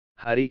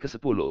hari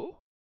ke-10.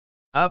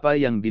 Apa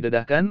yang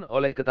didedahkan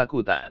oleh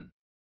ketakutan?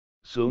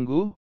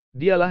 Sungguh,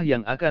 dialah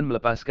yang akan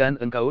melepaskan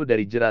engkau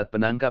dari jerat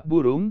penangkap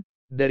burung,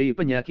 dari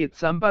penyakit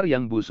sampar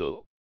yang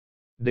busuk.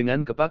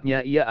 Dengan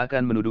kepaknya ia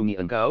akan menudungi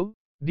engkau,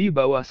 di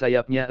bawah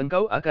sayapnya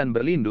engkau akan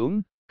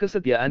berlindung,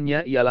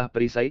 kesetiaannya ialah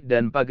perisai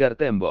dan pagar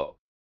tembok.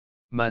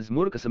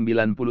 Mazmur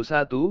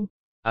ke-91,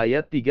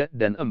 ayat 3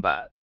 dan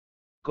 4.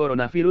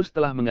 Coronavirus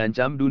telah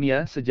mengancam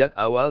dunia sejak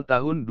awal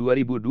tahun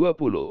 2020.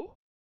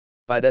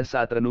 Pada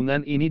saat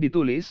renungan ini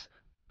ditulis,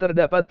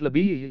 terdapat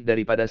lebih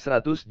daripada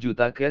 100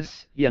 juta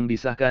kes yang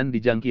disahkan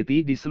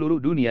dijangkiti di seluruh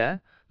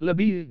dunia,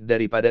 lebih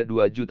daripada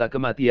 2 juta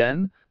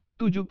kematian,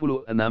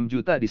 76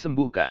 juta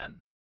disembuhkan.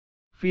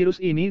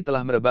 Virus ini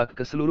telah merebak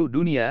ke seluruh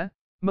dunia,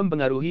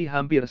 mempengaruhi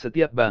hampir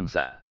setiap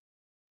bangsa.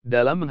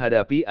 Dalam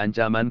menghadapi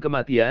ancaman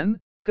kematian,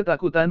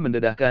 ketakutan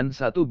mendedahkan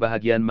satu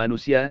bahagian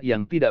manusia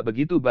yang tidak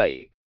begitu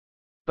baik.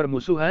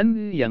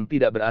 Permusuhan yang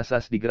tidak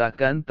berasas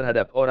digerakkan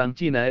terhadap orang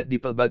Cina di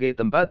pelbagai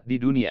tempat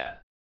di dunia.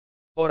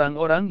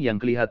 Orang-orang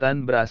yang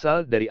kelihatan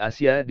berasal dari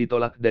Asia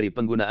ditolak dari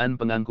penggunaan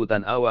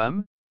pengangkutan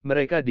awam,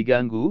 mereka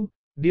diganggu,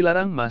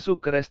 dilarang masuk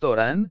ke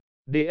restoran,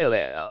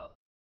 dll.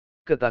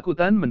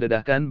 Ketakutan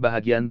mendedahkan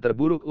bahagian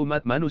terburuk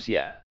umat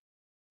manusia.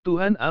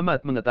 Tuhan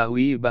amat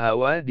mengetahui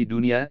bahwa di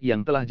dunia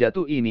yang telah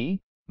jatuh ini,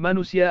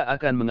 manusia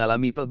akan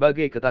mengalami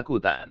pelbagai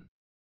ketakutan.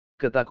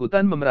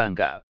 Ketakutan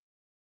memerangkap.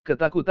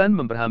 Ketakutan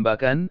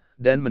memperhambakan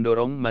dan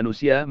mendorong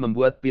manusia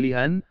membuat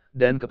pilihan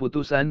dan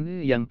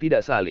keputusan yang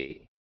tidak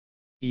saleh.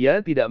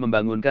 Ia tidak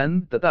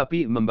membangunkan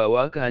tetapi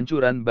membawa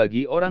kehancuran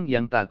bagi orang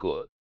yang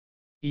takut.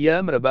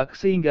 Ia merebak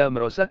sehingga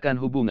merosakkan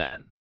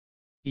hubungan.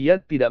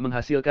 Ia tidak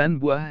menghasilkan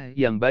buah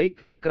yang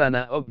baik,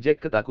 karena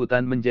objek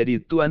ketakutan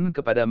menjadi tuan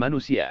kepada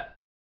manusia.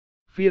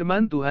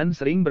 Firman Tuhan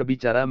sering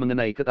berbicara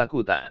mengenai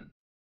ketakutan.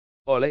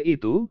 Oleh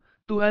itu,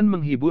 Tuhan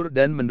menghibur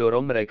dan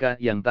mendorong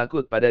mereka yang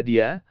takut pada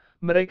Dia,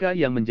 mereka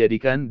yang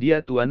menjadikan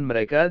Dia Tuhan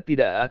mereka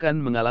tidak akan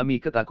mengalami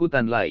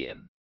ketakutan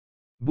lain.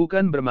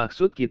 Bukan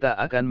bermaksud kita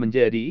akan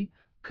menjadi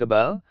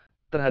kebal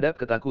terhadap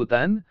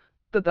ketakutan,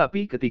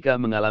 tetapi ketika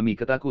mengalami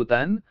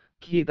ketakutan,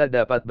 kita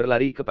dapat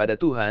berlari kepada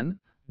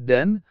Tuhan,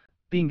 dan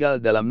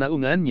tinggal dalam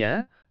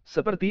naungannya,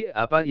 seperti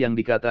apa yang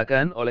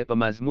dikatakan oleh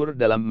pemazmur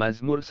dalam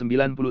Mazmur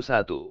 91.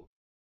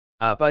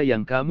 Apa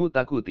yang kamu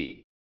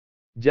takuti?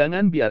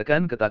 Jangan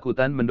biarkan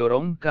ketakutan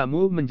mendorong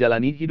kamu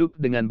menjalani hidup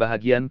dengan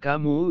bahagian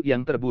kamu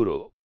yang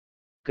terburuk.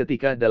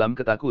 Ketika dalam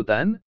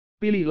ketakutan,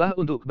 pilihlah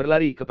untuk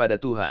berlari kepada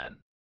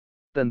Tuhan.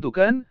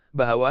 Tentukan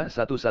bahwa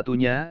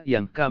satu-satunya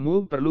yang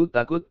kamu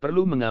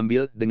perlu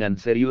mengambil dengan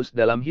serius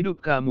dalam hidup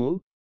kamu,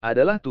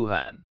 adalah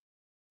Tuhan.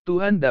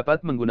 Tuhan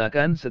dapat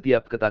menggunakan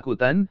setiap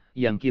ketakutan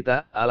yang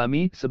kita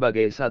alami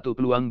sebagai satu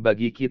peluang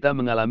bagi kita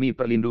mengalami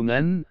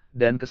perlindungan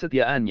dan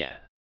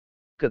kesetiaannya.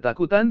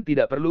 Ketakutan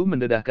tidak perlu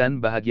mendedahkan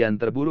bahagian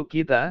terburuk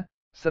kita,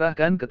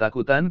 serahkan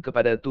ketakutan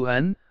kepada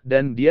Tuhan,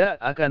 dan Dia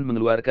akan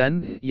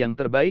mengeluarkan yang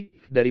terbaik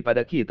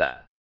daripada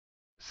kita.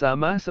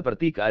 Sama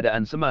seperti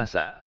keadaan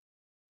semasa.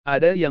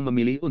 Ada yang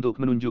memilih untuk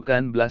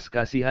menunjukkan belas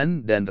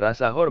kasihan dan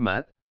rasa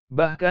hormat,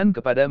 bahkan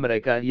kepada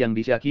mereka yang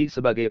disyaki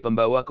sebagai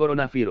pembawa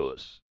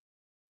coronavirus.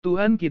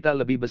 Tuhan kita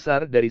lebih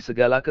besar dari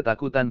segala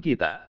ketakutan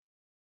kita.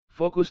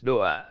 Fokus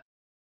doa.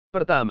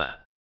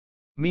 Pertama,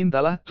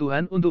 mintalah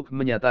Tuhan untuk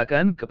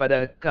menyatakan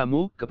kepada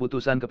kamu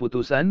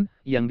keputusan-keputusan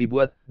yang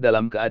dibuat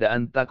dalam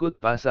keadaan takut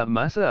pada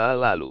masa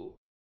lalu.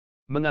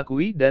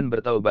 Mengakui dan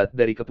bertaubat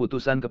dari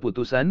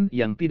keputusan-keputusan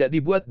yang tidak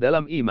dibuat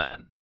dalam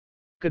iman.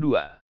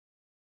 Kedua,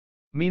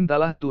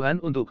 mintalah Tuhan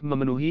untuk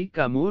memenuhi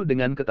kamu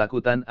dengan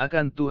ketakutan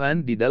akan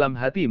Tuhan di dalam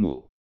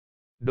hatimu.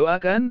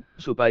 Doakan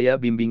supaya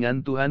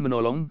bimbingan Tuhan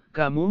menolong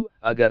kamu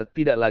agar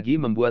tidak lagi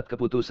membuat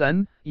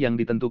keputusan yang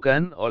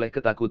ditentukan oleh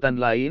ketakutan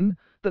lain,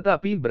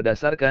 tetapi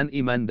berdasarkan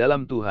iman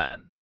dalam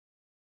Tuhan.